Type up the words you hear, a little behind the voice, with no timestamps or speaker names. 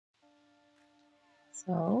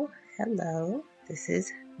So, hello. This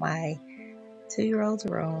is my 2-year-old's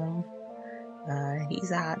room. He's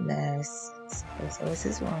a hot mess, so it's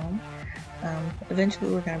his room.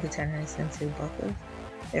 Eventually, we're going to be turning this into both of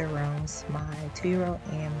their rooms, my 2-year-old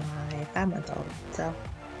and my 5-month-old. So,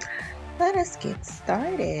 let us get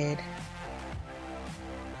started.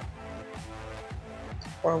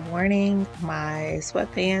 For warning, my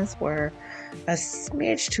sweatpants were a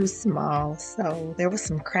smidge too small, so there was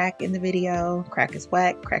some crack in the video. Crack is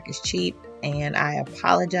whack, crack is cheap, and I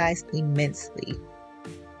apologize immensely.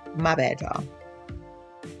 My bad, y'all.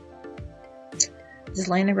 Just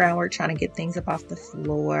laying the groundwork, trying to get things up off the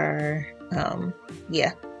floor.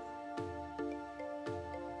 Yeah.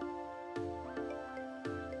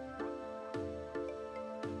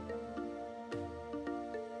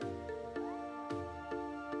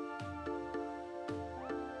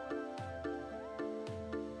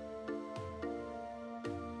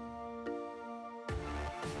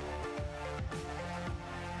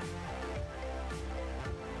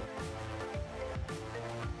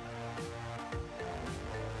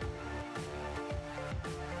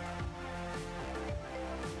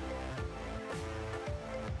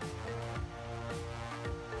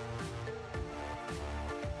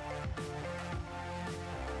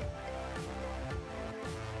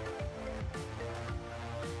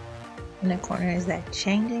 In the corner is that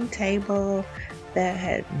changing table that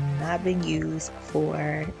had not been used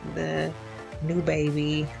for the new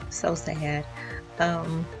baby. So sad.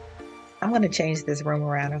 I'm going to change this room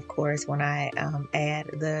around, of course, when I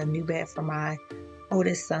add the new bed for my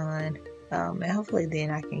oldest son. And hopefully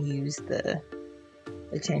then I can use the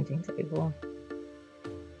changing table.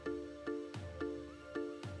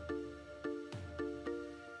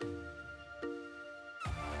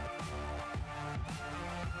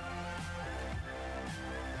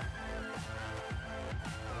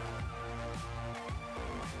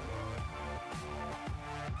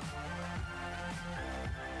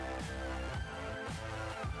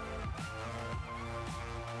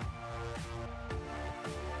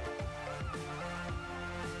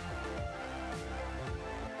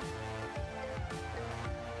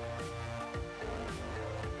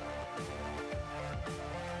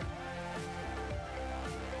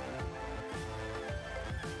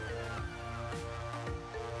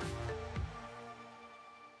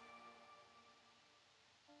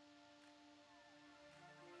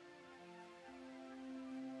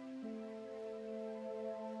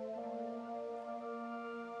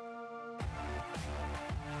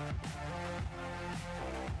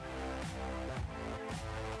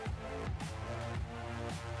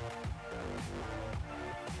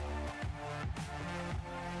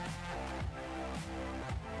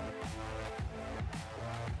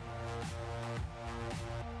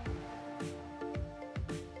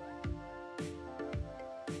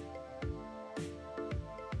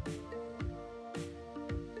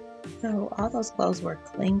 So all those clothes were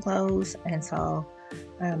clean clothes, and so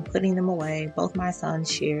I'm putting them away. Both my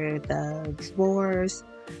sons share the drawers,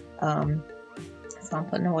 so I'm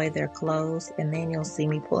putting away their clothes, and then you'll see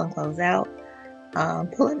me pulling clothes out.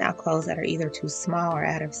 Pulling out clothes that are either too small or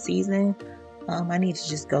out of season. I need to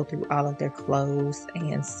just go through all of their clothes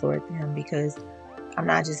and sort them, because I'm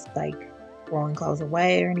not just like throwing clothes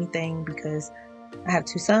away or anything, because I have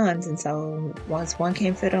 2 sons, and so once one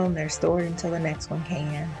can't fit them, they're stored until the next one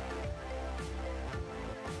can.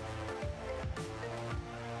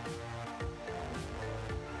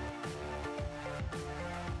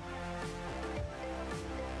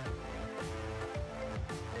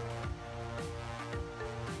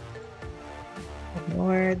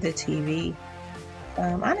 Ignore the TV.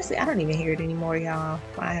 Honestly, I don't even hear it anymore, y'all.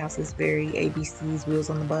 My house is very ABC's Wheels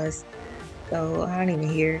on the Bus, so I don't even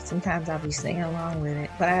hear it. Sometimes I'll be singing along with it,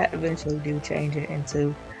 but I eventually do change it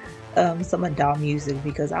into some adult music,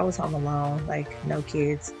 because I was home alone, like no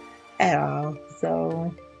kids at all.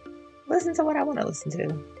 So listen to what I want to listen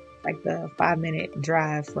to, like the 5-minute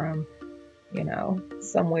drive from,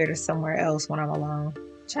 somewhere to somewhere else when I'm alone.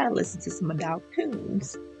 Try to listen to some adult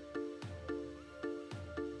tunes.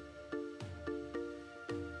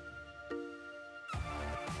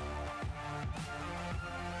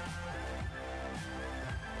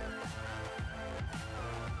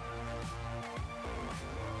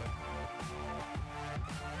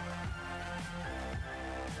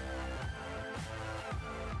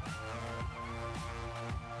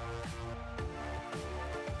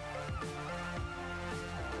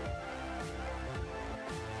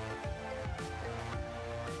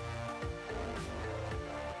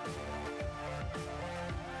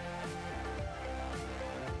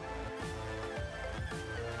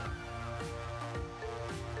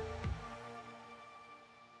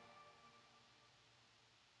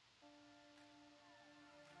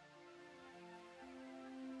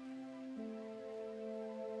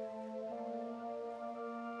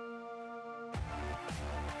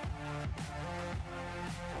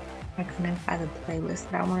 I couldn't find the playlist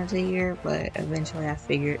that I wanted to hear, but eventually I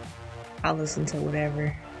figured I'll listen to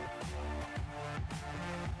whatever.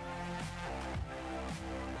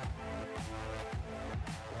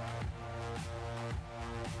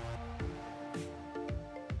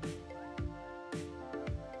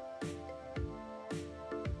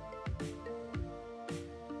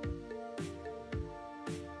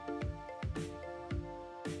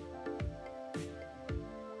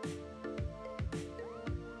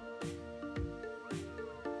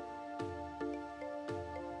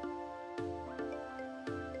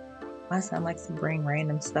 My son likes to bring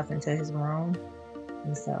random stuff into his room,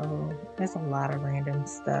 and so there's a lot of random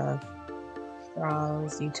stuff: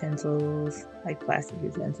 straws, utensils, like plastic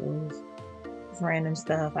utensils, just random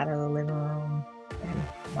stuff out of the living room and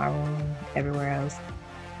my room, everywhere else.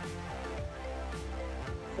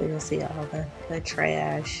 So you'll see all the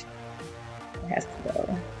trash that has to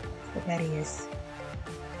go. That's what that is.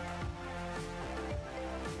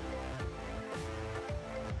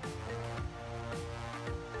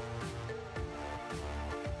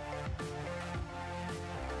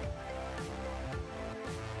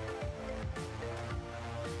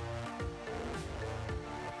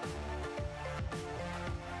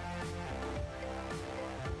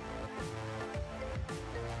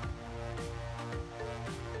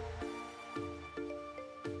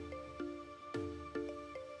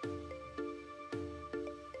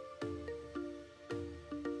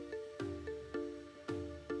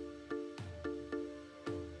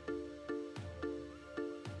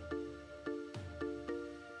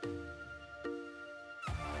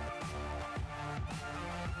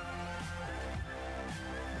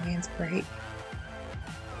 Hands break.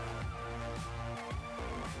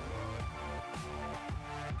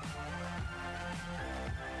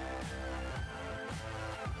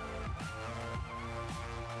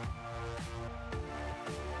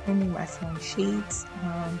 I need my son sheets.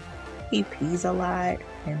 He pees a lot,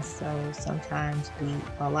 and so sometimes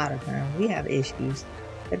a lot of times we have issues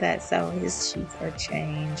with that. So his sheets are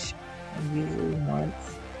changed usually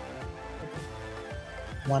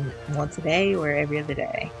once a day or every other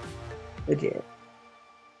day. Legit.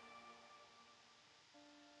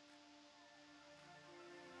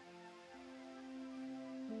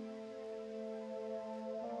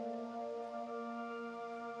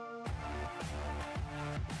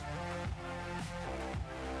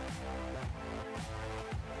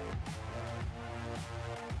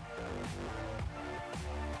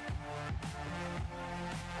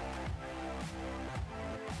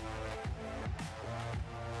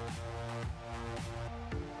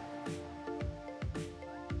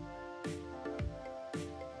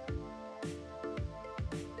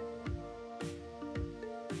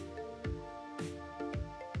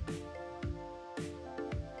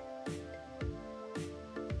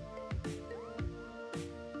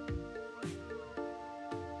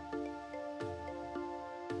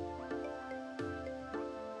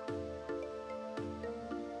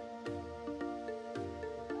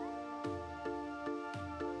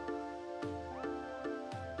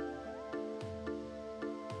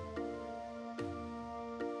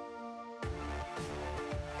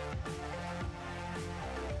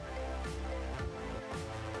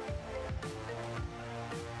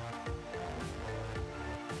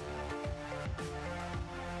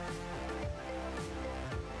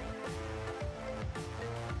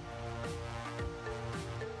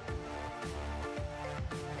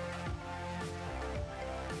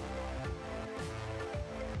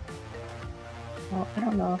 Well, I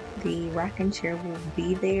don't know if the rocking chair will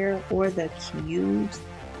be there or the cubes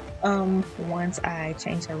once I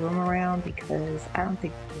change the room around, because I don't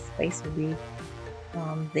think the space will be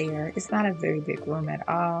there. It's not a very big room at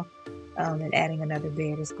all. And adding another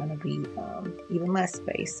bed is going to be even less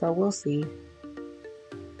space. So we'll see.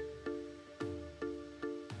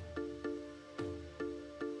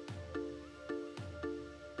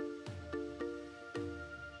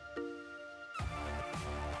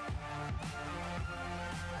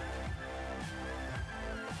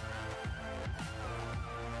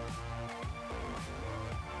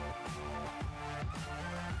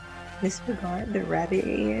 Disregard the rabbit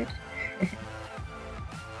head.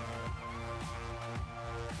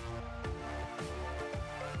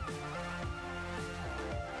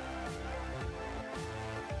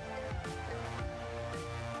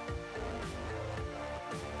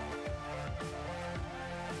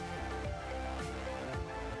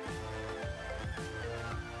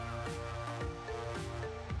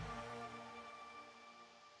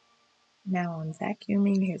 Now I'm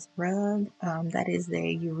vacuuming his rug. That is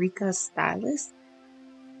the Eureka Stylus.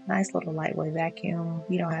 Nice little lightweight vacuum.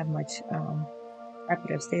 We don't have much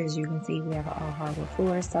carpet upstairs, you can see we have an all hardwood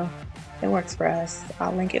floor, so it works for us.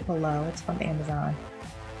 I'll link it below. It's from Amazon.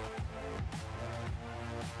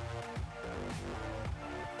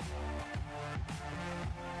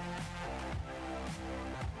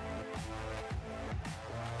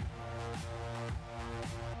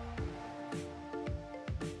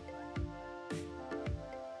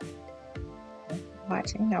 Thanks for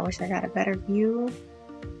watching. I wish I got a better view,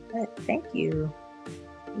 but thank you.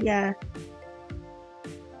 Yeah.